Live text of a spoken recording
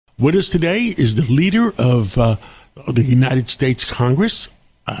With us today is the leader of the United States Congress,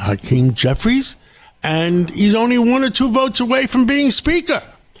 Hakeem Jeffries, and he's only 1 or 2 votes away from being Speaker.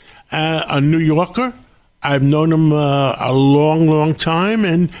 A New Yorker. I've known him a long, long time,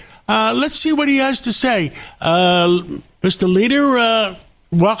 and let's see what he has to say. Mr. Leader,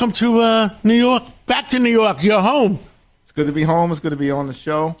 welcome to New York. Back to New York. You're home. It's good to be home. It's good to be on the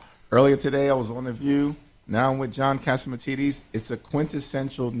show. Earlier today, I was on The View. Now I'm with John Catsimatidis. It's a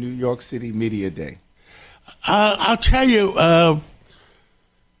quintessential New York City media day. I'll tell you,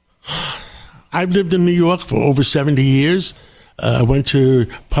 I've lived in New York for over 70 years. I went to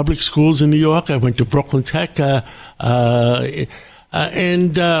public schools in New York. I went to Brooklyn Tech, and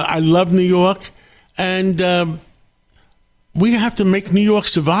I love New York. And we have to make New York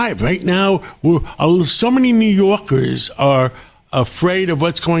survive. Right now, so many New Yorkers are afraid of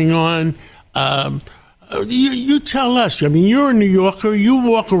what's going on. You tell us. I mean, you're a New Yorker. You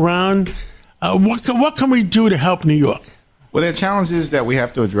walk around. What can we do to help New York? Well, there are challenges that we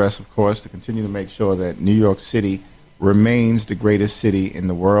have to address, of course, to continue to make sure that New York City remains the greatest city in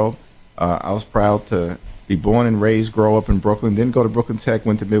the world. I was proud to be born and raised, grow up in Brooklyn, didn't go to Brooklyn Tech,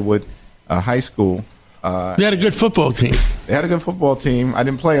 went to Midwood High School. They had a good football team. They had a good football team. I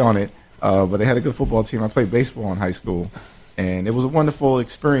didn't play on it, but they had a good football team. I played baseball in high school, and it was a wonderful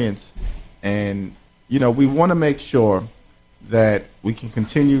experience. And, you know, we want to make sure that we can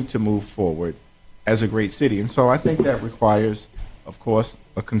continue to move forward as a great city. And so I think that requires, of course,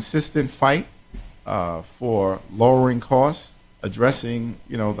 a consistent fight for lowering costs, addressing,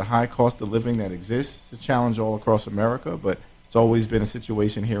 you know, the high cost of living that exists. It's a challenge all across America, but it's always been a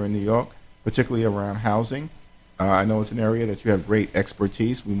situation here in New York, particularly around housing. I know it's an area that you have great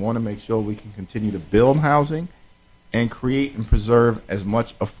expertise. We want to make sure we can continue to build housing and create and preserve as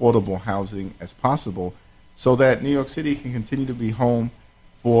much affordable housing as possible so that New York City can continue to be home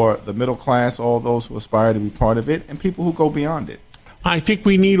for the middle class, all those who aspire to be part of it, and people who go beyond it. I think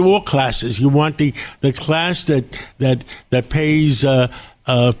we need all classes. You want the class that pays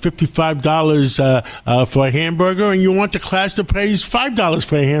 $55 for a hamburger, and you want the class that pays $5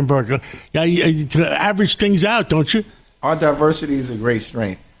 for a hamburger. To average things out, don't you? Our diversity is a great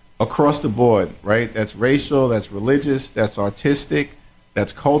strength across the board, right? That's racial, that's religious, that's artistic,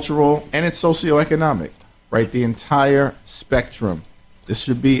 that's cultural, and it's socioeconomic, right? The entire spectrum. This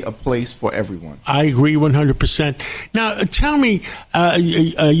should be a place for everyone. I agree 100%. Now, tell me,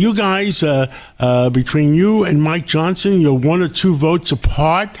 you guys, between you and Mike Johnson, you're 1 or 2 votes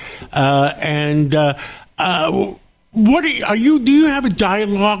apart. What are you? Do you have a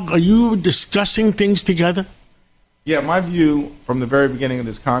dialogue? Are you discussing things together? Yeah, my view from the very beginning of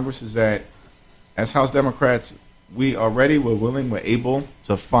this Congress is that as House Democrats, we are ready, we're willing, we're able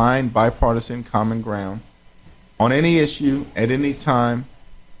to find bipartisan common ground on any issue, at any time,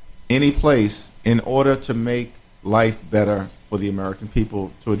 any place, in order to make life better for the American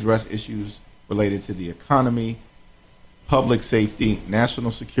people, to address issues related to the economy, public safety,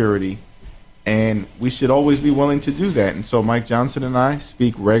 national security, and we should always be willing to do that. And so Mike Johnson and I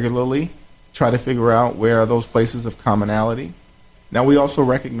speak regularly, try to figure out where are those places of commonality. Now, we also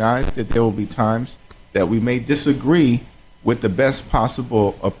recognize that there will be times that we may disagree with the best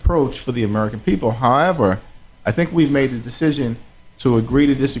possible approach for the American people. However, I think we've made the decision to agree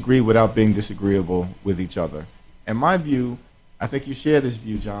to disagree without being disagreeable with each other. And my view, I think you share this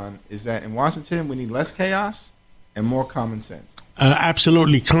view, John, is that in Washington we need less chaos and more common sense.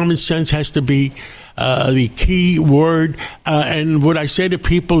 Absolutely. Common sense has to be the key word. And what I say to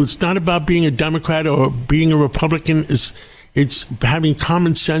people, it's not about being a Democrat or being a Republican. It's having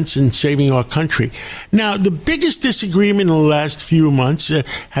common sense and saving our country. Now, the biggest disagreement in the last few months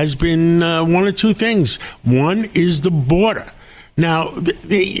has been 1 or 2 things. One is the border. Now,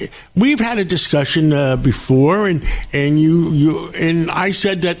 we've had a discussion before, and I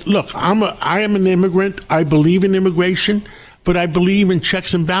said that, look, I am an immigrant. I believe in immigration, but I believe in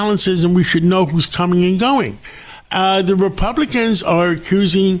checks and balances, and we should know who's coming and going. The Republicans are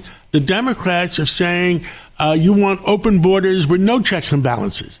accusing the Democrats of saying you want open borders with no checks and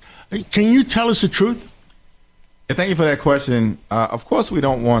balances. Can you tell us the truth? Thank you for that question. Of course, we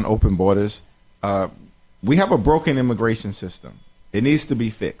don't want open borders. We have a broken immigration system. It needs to be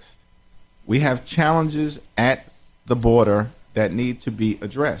fixed. We have challenges at the border that need to be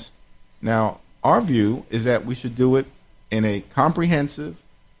addressed. Now, our view is that we should do it in a comprehensive,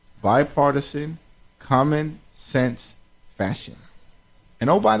 bipartisan, common sense fashion. And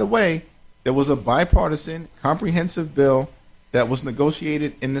oh, by the way, there was a bipartisan, comprehensive bill that was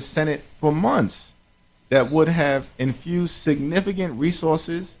negotiated in the Senate for months that would have infused significant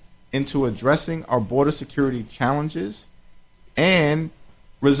resources into addressing our border security challenges and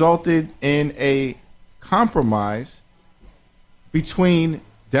resulted in a compromise between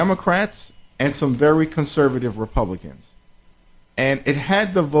Democrats and some very conservative Republicans. And it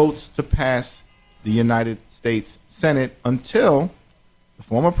had the votes to pass the United States Senate until the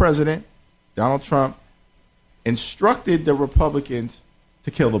former president, Donald Trump, instructed the Republicans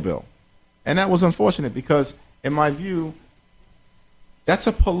to kill the bill. And that was unfortunate because, in my view, that's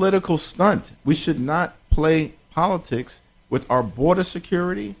a political stunt. We should not play politics with our border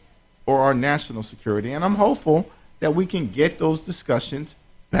security or our national security. And I'm hopeful that we can get those discussions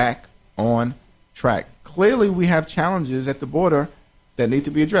back on track. Clearly, we have challenges at the border that need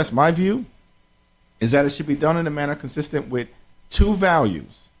to be addressed. My view is that it should be done in a manner consistent with two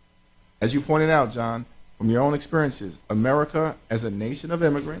values. As you pointed out, John, from your own experiences, America as a nation of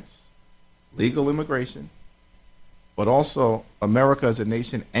immigrants, legal immigration, but also America as a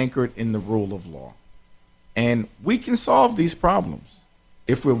nation anchored in the rule of law. And we can solve these problems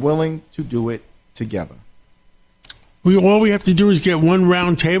if we're willing to do it together. All we have to do is get one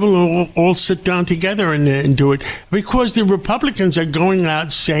round table and all sit down together and do it. Because the Republicans are going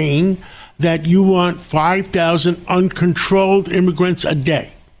out saying that you want 5,000 uncontrolled immigrants a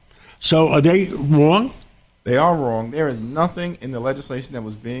day. So are they wrong? They are wrong. There is nothing in the legislation that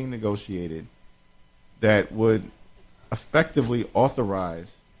was being negotiated that would effectively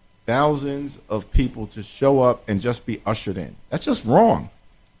authorize thousands of people to show up and just be ushered in. That's just wrong.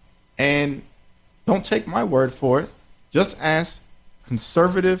 And don't take my word for it. Just ask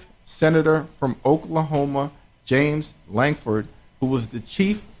conservative senator from Oklahoma, James Lankford, who was the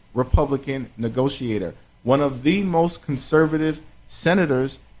chief Republican negotiator, one of the most conservative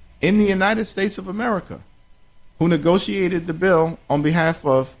senators in the United States of America, who negotiated the bill on behalf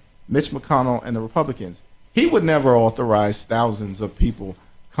of Mitch McConnell and the Republicans. He would never authorize thousands of people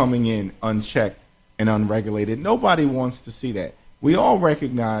coming in unchecked and unregulated. Nobody wants to see that. We all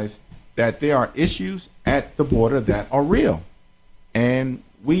recognize that there are issues at the border that are real, and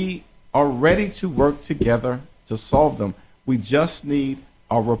we are ready to work together to solve them. We just need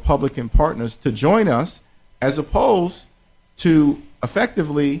our Republican partners to join us, as opposed to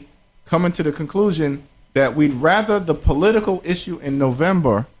effectively coming to the conclusion that we'd rather the political issue in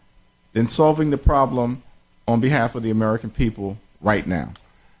November than solving the problem on behalf of the American people right now.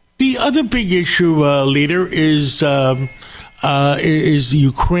 The other big issue, leader, is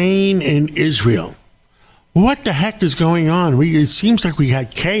Ukraine and Israel. What the heck is going on? It seems like we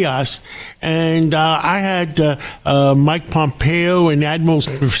had chaos, and I had Mike Pompeo and Admiral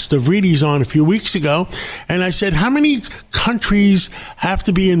Stavridis on a few weeks ago, and I said, how many countries have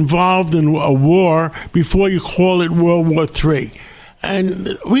to be involved in a war before you call it World War III?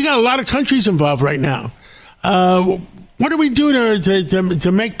 And we got a lot of countries involved right now. What do we do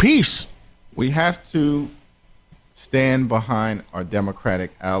to make peace? We have to stand behind our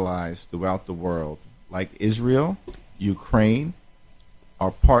democratic allies throughout the world, like Israel, Ukraine,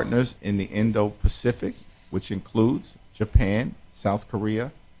 our partners in the Indo-Pacific, which includes Japan, South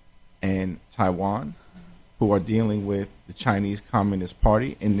Korea, and Taiwan, who are dealing with the Chinese Communist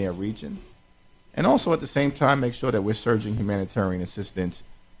Party in their region. And also at the same time, make sure that we're surging humanitarian assistance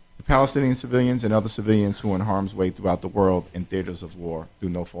to Palestinian civilians and other civilians who are in harm's way throughout the world in theaters of war through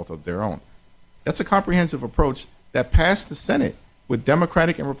no fault of their own. That's a comprehensive approach that passed the Senate with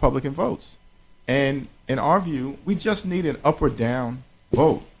Democratic and Republican votes. And in our view, we just need an up or down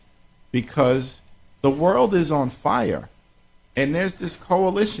vote because the world is on fire. And there's this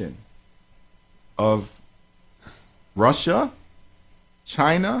coalition of Russia,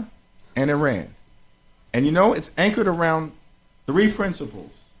 China, and Iran. And you know, it's anchored around three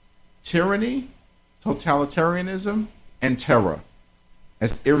principles: tyranny, totalitarianism, and terror,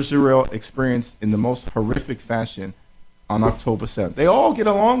 as Israel experienced in the most horrific fashion on October 7th. They all get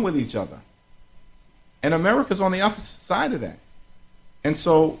along with each other. And America's on the opposite side of that. And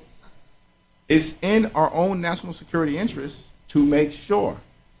so it's in our own national security interests to make sure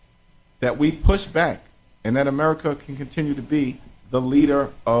that we push back and that America can continue to be the leader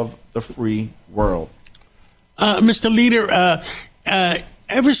of the free world. Mr. Leader,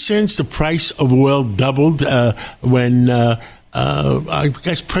 ever since the price of oil doubled when I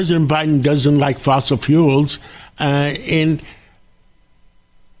guess President Biden doesn't like fossil fuels, and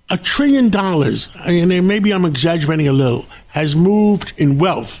 $1 trillion, and maybe I'm exaggerating a little, has moved in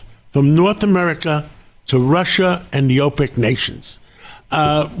wealth from North America to Russia and the OPEC nations.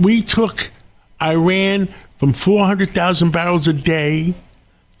 We took Iran from 400,000 barrels a day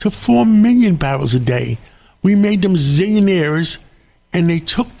to 4 million barrels a day. We made them zillionaires, and they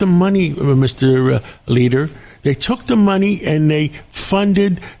took the money, Mr. Leader. They took the money and they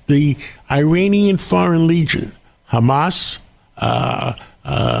funded the Iranian Foreign Legion, Hamas,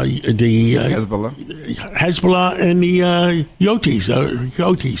 Hezbollah and the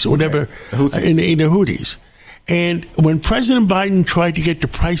Houthis or whatever, in the Houthis. And when President Biden tried to get the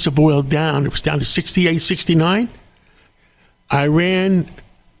price of oil down, it was down to 68, 69. Iran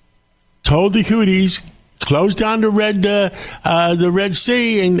told the Houthis, close down the Red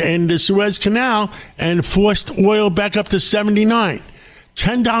Sea and the Suez Canal, and forced oil back up to 79.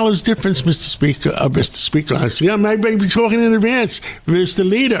 $10 difference, Mr. Speaker. I might be talking in advance, Mr.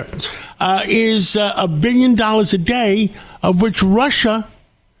 Leader. Is $1 billion a day, of which Russia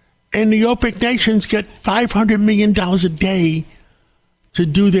and the OPEC nations get $500 million a day to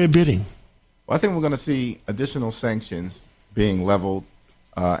do their bidding. Well, I think we're going to see additional sanctions being leveled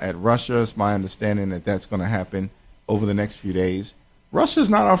at Russia. It's my understanding that that's going to happen over the next few days. Russia's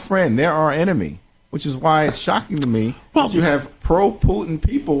not our friend. They're our enemy, which is why it's shocking to me that you have pro-Putin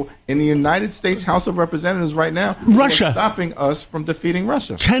people in the United States House of Representatives right now Russia stopping us from defeating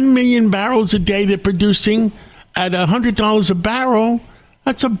Russia. 10 million barrels a day they're producing at $100 a barrel.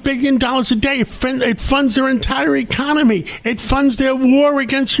 That's $1 billion a day. It funds their entire economy. It funds their war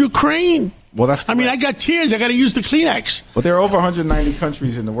against Ukraine. Well, that's correct. I got tears. I got to use the Kleenex. But there are over 190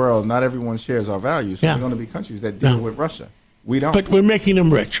 countries in the world. Not everyone shares our values. So there are going to be countries that deal with Russia. We don't. But we're making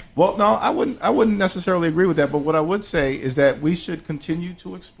them rich. Well, no, I wouldn't necessarily agree with that. But what I would say is that we should continue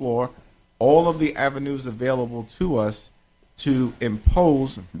to explore all of the avenues available to us to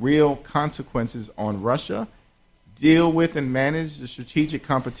impose real consequences on Russia, deal with and manage the strategic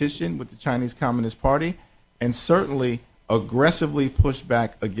competition with the Chinese Communist Party, and certainly aggressively push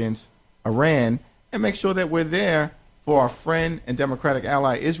back against Iran and make sure that we're there for our friend and democratic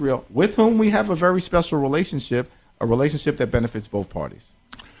ally Israel, with whom we have a very special relationship, a relationship that benefits both parties.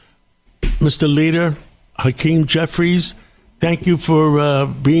 Mr. Leader, Hakeem Jeffries, thank you for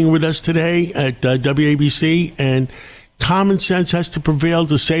being with us today at WABC. And common sense has to prevail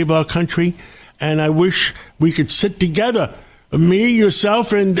to save our country. And I wish we could sit together, me,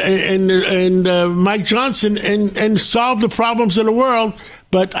 yourself, and Mike Johnson, and solve the problems of the world.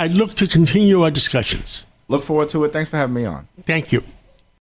 But I look to continue our discussions. Look forward to it. Thanks for having me on. Thank you.